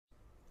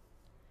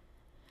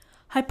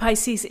Hi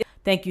Pisces,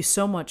 thank you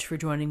so much for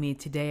joining me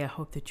today. I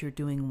hope that you're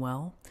doing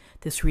well.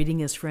 This reading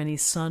is for any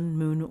sun,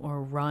 moon,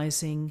 or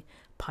rising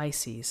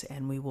Pisces,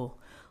 and we will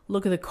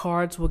look at the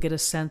cards. We'll get a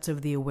sense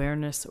of the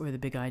awareness or the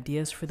big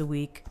ideas for the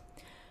week,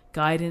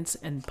 guidance,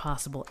 and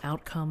possible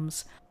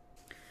outcomes.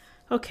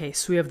 Okay,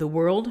 so we have the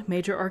World,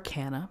 Major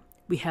Arcana.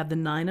 We have the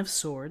Nine of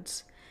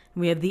Swords,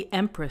 and we have the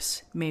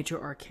Empress,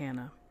 Major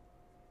Arcana.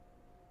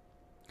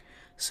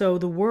 So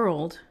the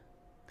World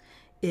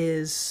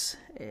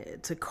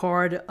it's a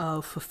card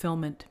of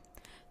fulfillment.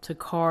 It's a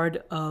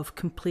card of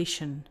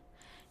completion.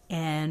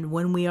 And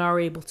when we are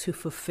able to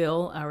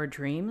fulfill our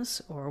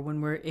dreams, or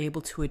when we're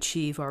able to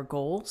achieve our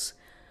goals,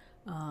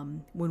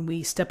 when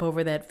we step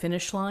over that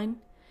finish line,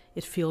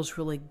 it feels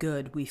really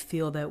good. We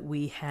feel that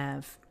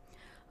we've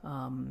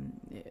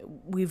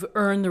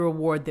earned the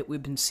reward that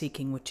we've been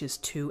seeking, which is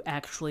to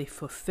actually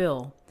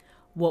fulfill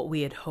what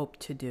we had hoped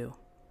to do.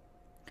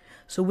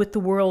 So with the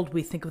World,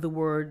 we think of the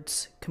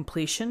words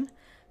completion,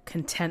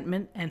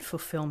 contentment, and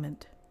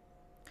fulfillment.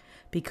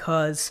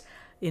 Because,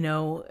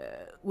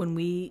 when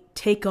we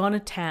take on a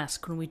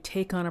task, when we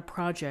take on a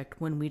project,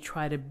 when we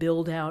try to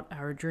build out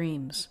our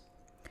dreams,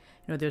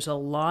 there's a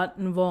lot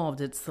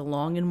involved. It's the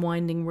long and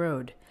winding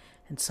road.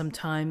 And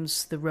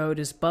sometimes the road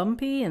is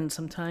bumpy and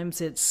sometimes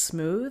it's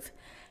smooth.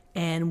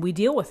 And we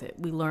deal with it.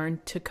 We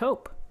learn to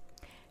cope.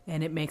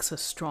 And it makes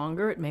us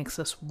stronger. It makes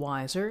us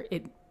wiser.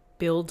 It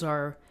builds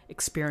our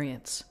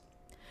experience.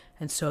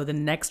 And so the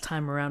next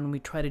time around when we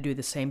try to do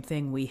the same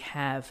thing, we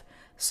have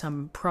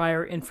some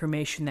prior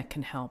information that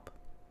can help.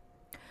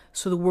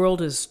 So the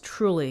World is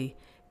truly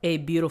a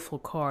beautiful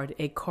card,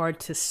 a card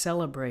to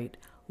celebrate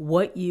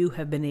what you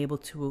have been able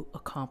to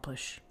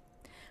accomplish.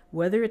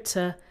 Whether it's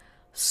a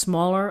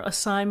smaller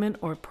assignment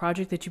or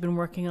project that you've been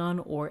working on,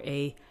 or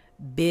a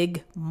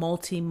big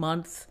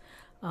multi-month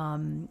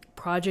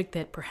project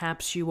that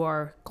perhaps you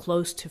are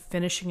close to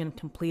finishing and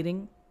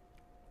completing,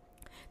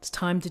 it's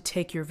time to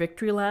take your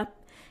victory lap.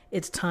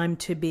 It's time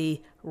to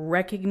be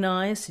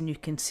recognized, and you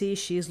can see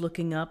she's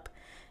looking up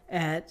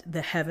at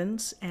the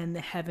heavens, and the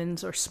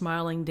heavens are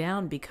smiling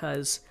down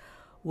because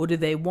what do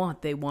they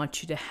want? They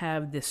want you to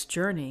have this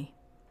journey.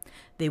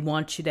 They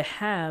want you to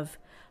have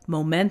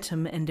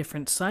momentum and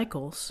different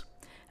cycles,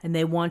 and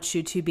they want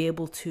you to be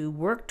able to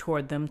work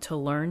toward them, to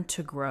learn,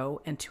 to grow,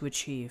 and to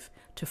achieve,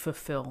 to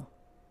fulfill.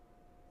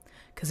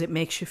 Because it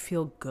makes you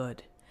feel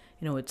good.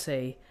 It's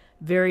a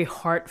very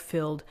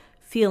heart-filled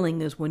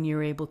feeling is when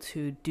you're able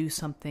to do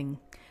something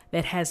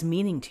that has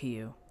meaning to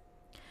you.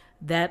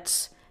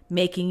 That's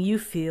making you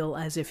feel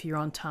as if you're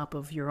on top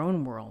of your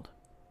own world.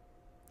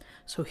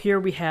 So here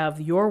we have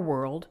your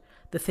world,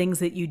 the things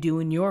that you do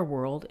in your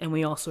world, and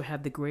we also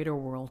have the greater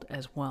world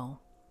as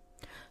well.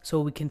 So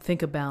we can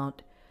think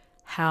about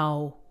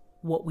how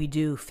what we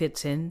do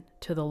fits in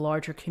to the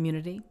larger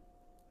community,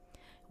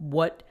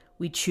 what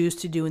we choose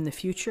to do in the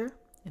future.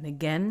 And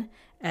again,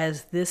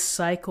 as this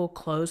cycle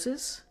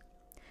closes,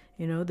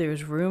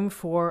 there's room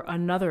for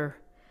another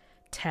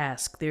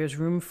task. There's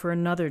room for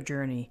another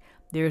journey.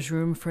 There's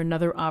room for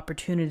another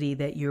opportunity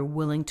that you're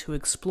willing to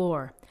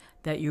explore,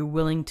 that you're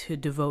willing to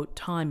devote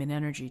time and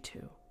energy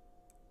to.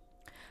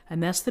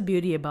 And that's the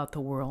beauty about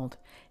the World,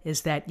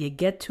 is that you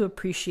get to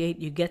appreciate,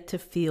 you get to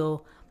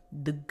feel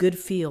the good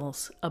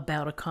feels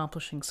about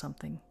accomplishing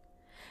something.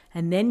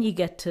 And then you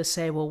get to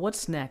say, well,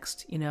 what's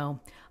next? I'm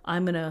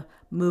going to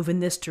move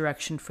in this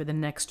direction for the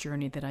next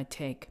journey that I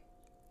take.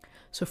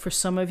 So for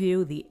some of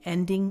you, the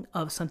ending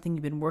of something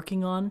you've been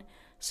working on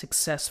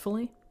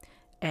successfully,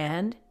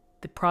 and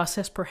the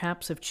process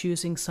perhaps of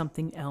choosing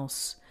something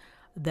else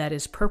that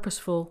is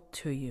purposeful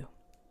to you.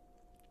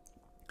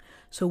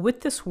 So with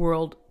this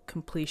World,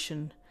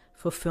 completion,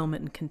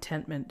 fulfillment, and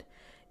contentment,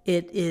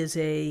 it is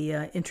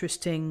a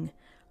interesting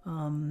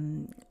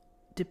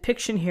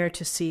depiction here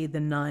to see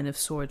the Nine of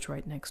Swords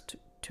right next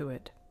to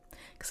it.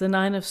 Because the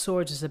Nine of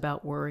Swords is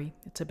about worry.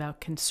 It's about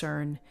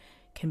concern.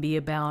 It can be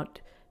about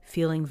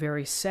feeling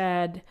very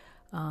sad,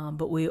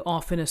 but we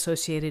often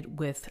associate it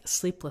with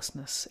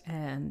sleeplessness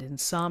and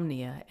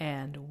insomnia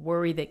and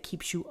worry that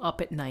keeps you up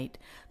at night,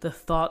 the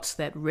thoughts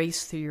that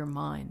race through your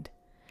mind,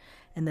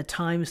 and the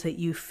times that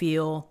you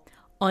feel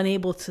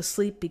unable to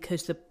sleep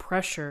because the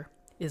pressure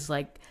is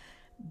like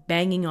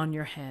banging on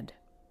your head.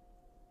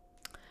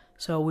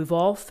 So we've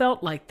all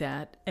felt like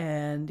that,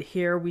 and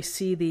here we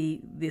see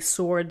the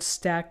swords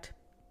stacked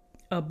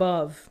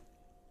above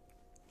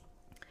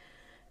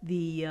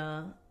the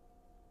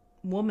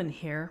woman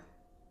here,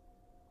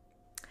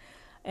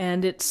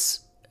 and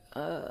it's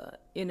a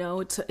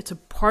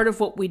part of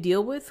what we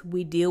deal with.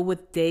 We deal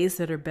with days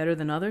that are better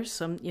than others.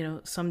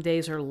 Some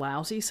days are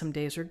lousy, some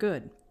days are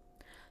good.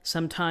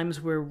 Sometimes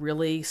we're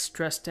really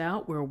stressed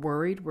out, we're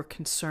worried, we're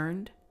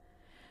concerned.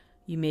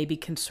 You may be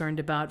concerned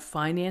about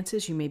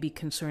finances, you may be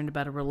concerned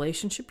about a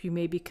relationship, you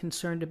may be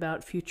concerned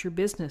about future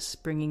business,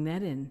 bringing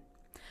that in.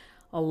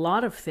 A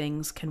lot of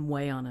things can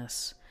weigh on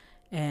us,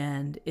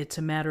 and it's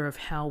a matter of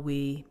how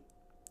we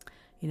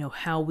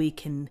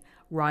can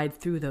ride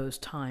through those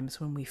times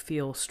when we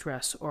feel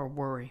stress or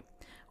worry,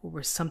 or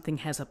where something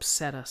has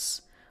upset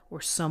us,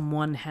 or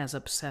someone has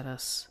upset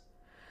us.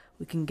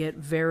 We can get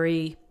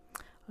very,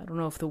 I don't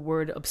know if the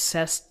word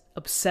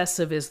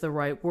obsessive is the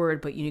right word,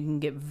 but you can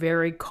get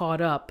very caught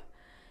up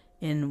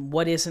in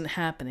what isn't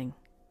happening,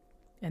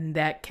 and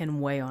that can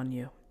weigh on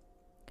you.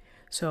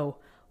 So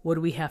what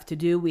do we have to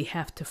do? We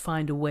have to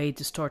find a way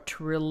to start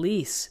to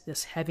release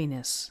this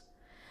heaviness.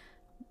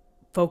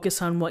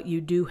 Focus on what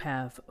you do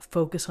have.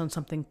 Focus on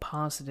something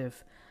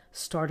positive.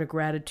 Start a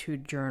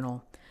gratitude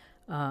journal.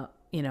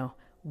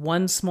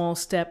 One small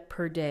step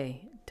per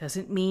day.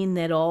 Doesn't mean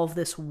that all of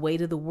this weight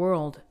of the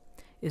world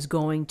is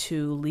going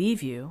to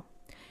leave you.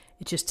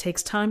 It just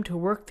takes time to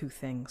work through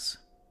things.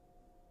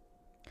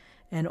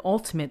 And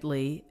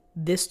ultimately,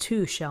 this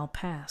too shall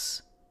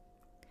pass.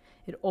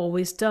 It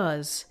always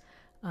does.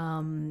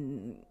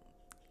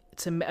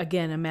 It's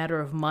again a matter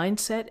of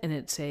mindset, and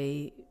it's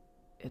a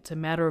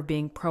matter of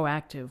being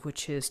proactive,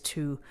 which is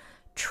to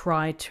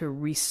try to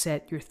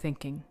reset your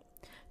thinking,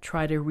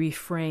 try to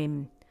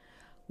reframe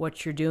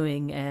what you're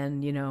doing,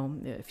 and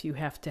if you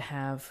have to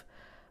have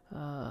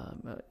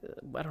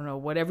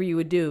whatever you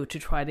would do to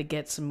try to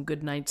get some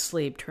good night's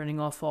sleep, turning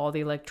off all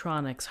the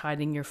electronics,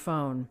 hiding your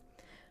phone,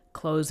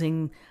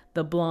 closing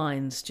the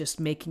blinds, just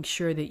making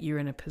sure that you're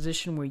in a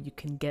position where you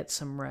can get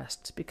some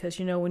rest. Because,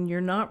 when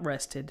you're not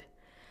rested,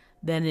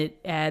 then it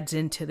adds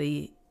into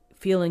the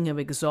feeling of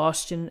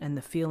exhaustion and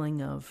the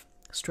feeling of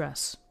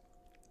stress.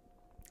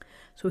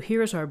 So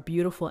here's our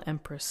beautiful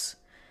Empress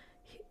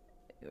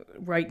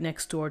right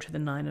next door to the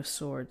Nine of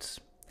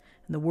Swords.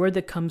 And the word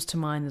that comes to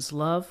mind is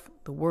love.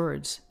 The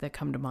words that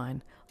come to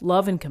mind,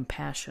 love and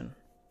compassion.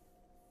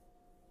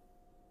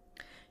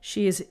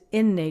 She is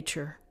in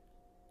nature.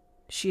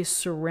 She is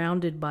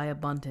surrounded by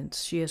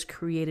abundance. She has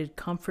created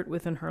comfort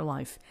within her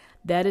life.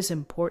 That is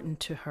important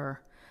to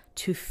her,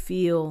 to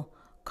feel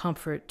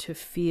comfort, to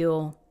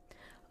feel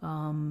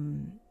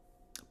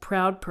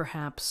proud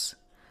perhaps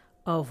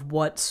of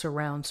what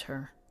surrounds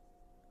her.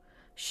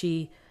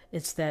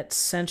 It's that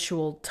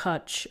sensual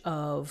touch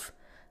of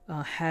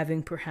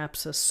having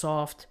perhaps a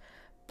soft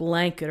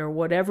blanket or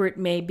whatever it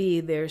may be.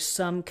 There's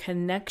some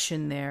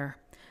connection there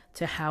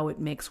to how it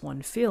makes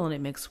one feel, and it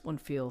makes one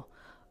feel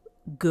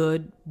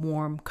good,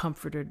 warm,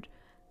 comforted,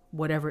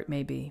 whatever it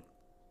may be.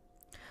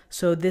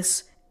 So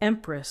this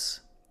Empress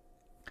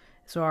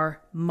is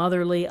our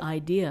motherly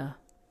idea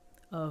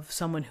of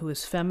someone who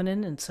is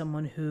feminine and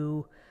someone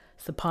who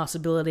has the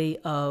possibility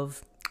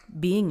of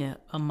being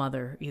a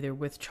mother, either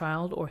with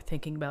child or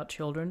thinking about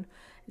children,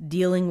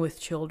 dealing with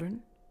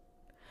children.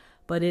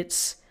 But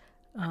it's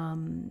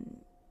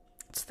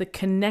the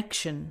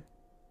connection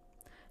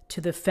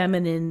to the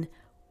feminine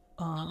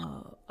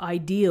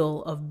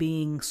ideal of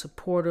being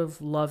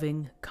supportive,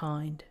 loving,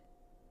 kind,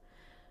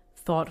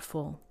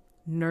 thoughtful,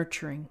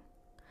 nurturing,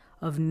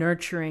 of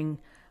nurturing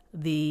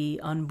the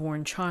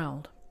unborn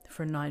child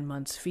for 9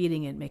 months,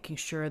 feeding it, making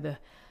sure that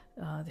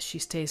she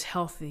stays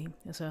healthy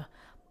as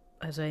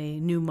a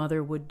new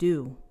mother would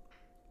do.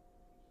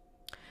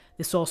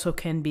 This also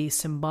can be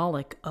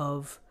symbolic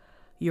of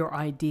your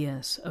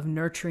ideas, of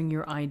nurturing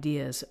your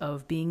ideas,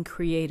 of being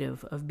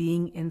creative, of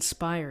being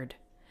inspired,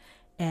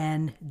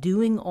 and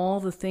doing all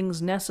the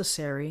things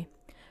necessary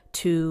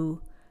to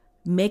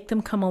make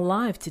them come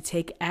alive, to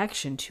take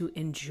action, to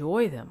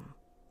enjoy them.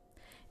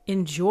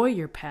 Enjoy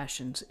your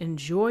passions,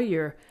 enjoy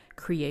your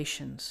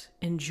creations,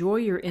 enjoy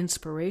your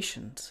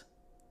inspirations.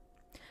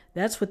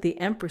 That's what the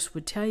Empress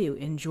would tell you.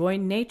 Enjoy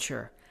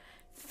nature,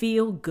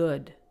 feel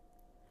good,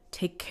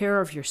 take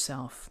care of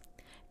yourself.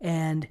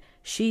 And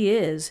she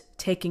is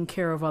taking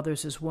care of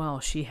others as well.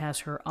 She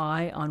has her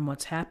eye on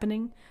what's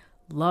happening,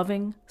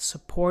 loving,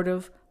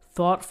 supportive,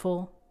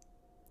 thoughtful,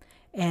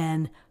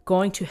 and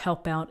going to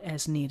help out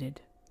as needed.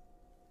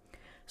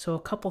 So a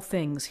couple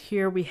things.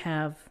 Here we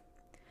have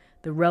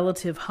the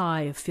relative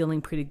high of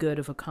feeling pretty good,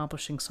 of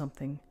accomplishing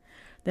something.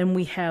 Then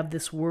we have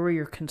this worry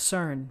or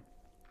concern.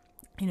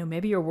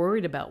 Maybe you're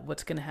worried about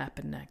what's going to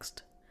happen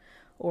next.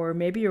 Or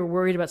maybe you're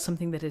worried about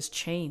something that has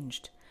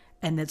changed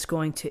and that's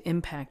going to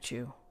impact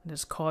you, and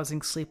is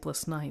causing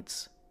sleepless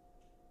nights.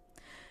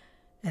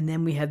 And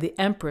then we have the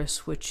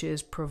Empress, which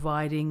is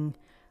providing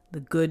the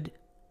good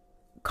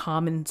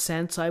common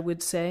sense, I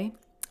would say,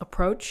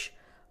 approach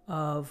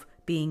of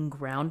being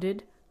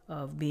grounded,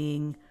 of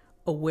being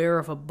aware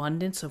of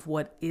abundance, of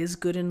what is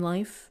good in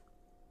life.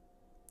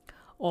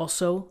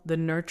 Also, the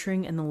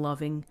nurturing and the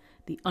loving,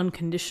 the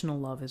unconditional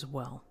love as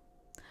well,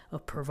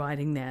 of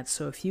providing that.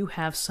 So if you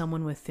have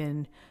someone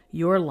within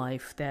your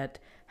life that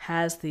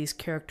has these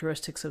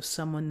characteristics of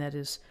someone that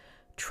is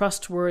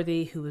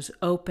trustworthy, who is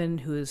open,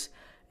 who is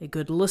a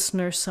good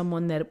listener,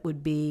 someone that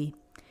would be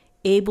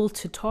able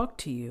to talk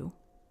to you,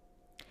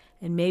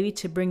 and maybe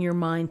to bring your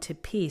mind to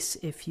peace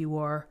if you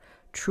are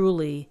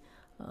truly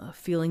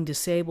feeling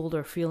disabled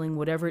or feeling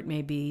whatever it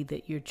may be,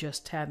 that you're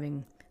just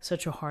having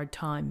such a hard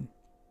time.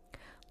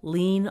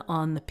 Lean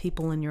on the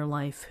people in your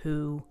life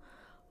who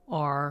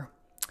are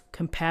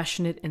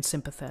compassionate and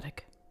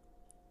sympathetic.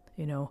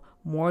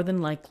 More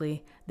than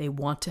likely, they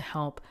want to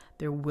help.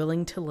 They're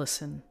willing to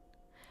listen,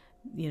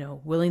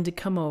 willing to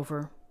come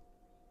over.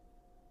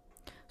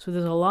 So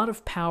there's a lot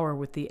of power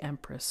with the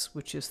Empress,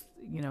 which is,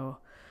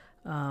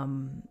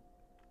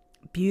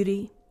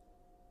 beauty,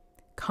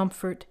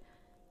 comfort,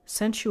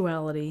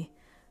 sensuality,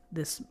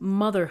 this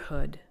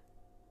motherhood.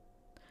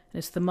 And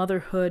it's the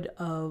motherhood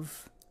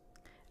of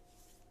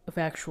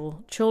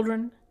actual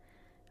children,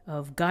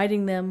 of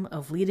guiding them,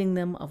 of leading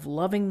them, of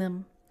loving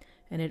them.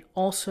 And it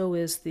also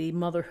is the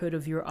motherhood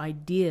of your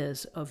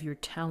ideas, of your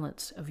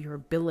talents, of your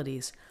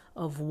abilities,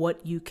 of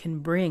what you can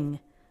bring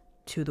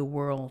to the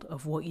world,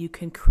 of what you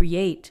can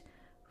create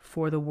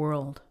for the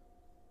world.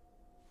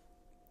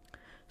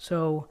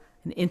 So,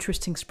 an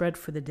interesting spread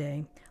for the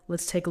day.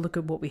 Let's take a look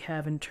at what we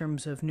have in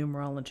terms of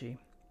numerology.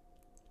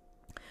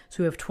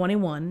 So we have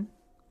 21,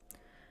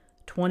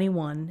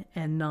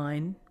 and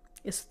 9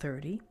 is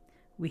 30.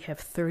 We have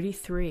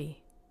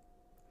 33.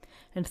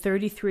 And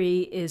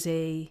 33 is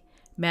a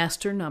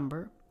master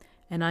number,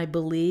 and I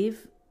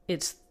believe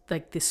it's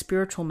like the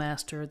spiritual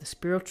master, the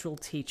spiritual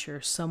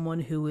teacher, someone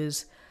who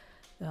is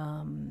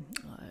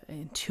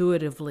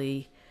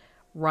intuitively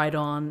right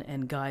on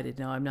and guided.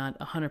 Now, I'm not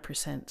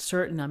 100%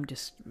 certain.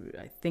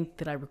 I think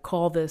that I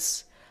recall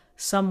this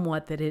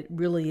somewhat, that it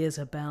really is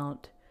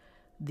about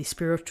the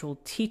spiritual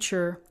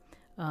teacher,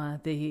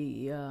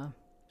 the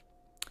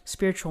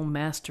spiritual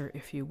master,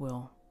 if you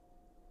will.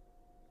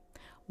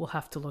 We'll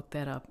have to look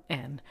that up,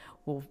 and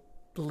we'll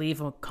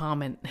leave a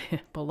comment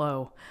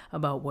below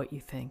about what you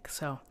think.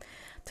 So,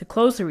 to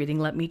close the reading,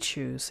 let me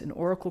choose an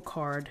oracle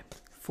card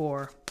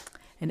for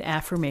an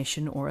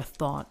affirmation or a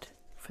thought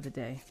for the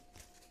day.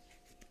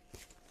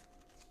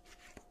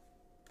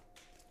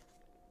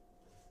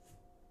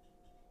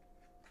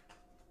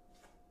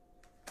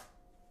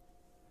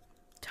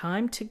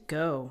 Time to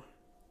go.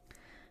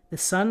 The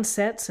sun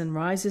sets and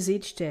rises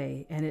each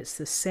day, and it's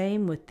the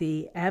same with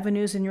the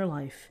avenues in your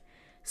life.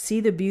 See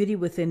the beauty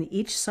within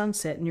each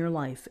sunset in your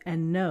life,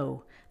 and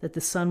know that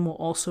the sun will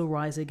also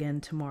rise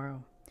again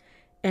tomorrow.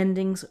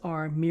 Endings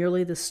are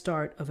merely the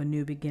start of a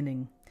new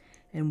beginning,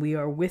 and we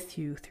are with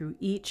you through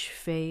each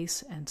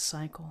phase and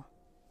cycle.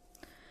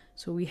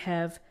 So we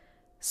have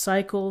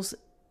cycles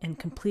and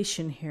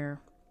completion here.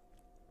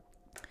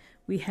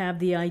 We have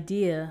the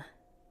idea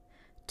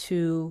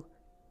to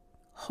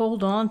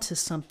hold on to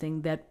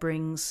something that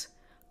brings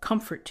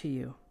comfort to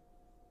you,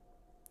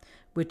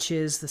 which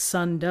is the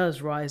sun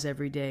does rise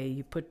every day.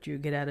 You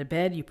get out of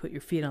bed, you put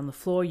your feet on the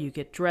floor, you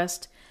get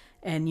dressed,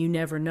 and you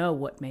never know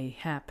what may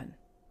happen,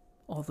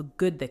 all the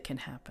good that can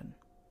happen.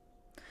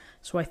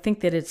 So I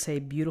think that it's a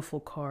beautiful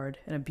card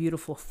and a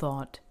beautiful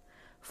thought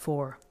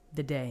for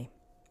the day.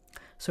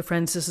 So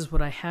friends, this is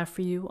what I have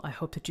for you. I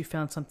hope that you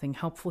found something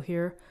helpful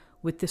here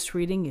with this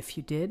reading. If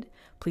you did,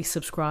 please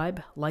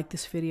subscribe, like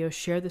this video,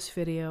 share this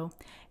video,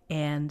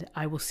 and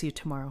I will see you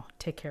tomorrow.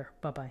 Take care.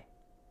 Bye-bye.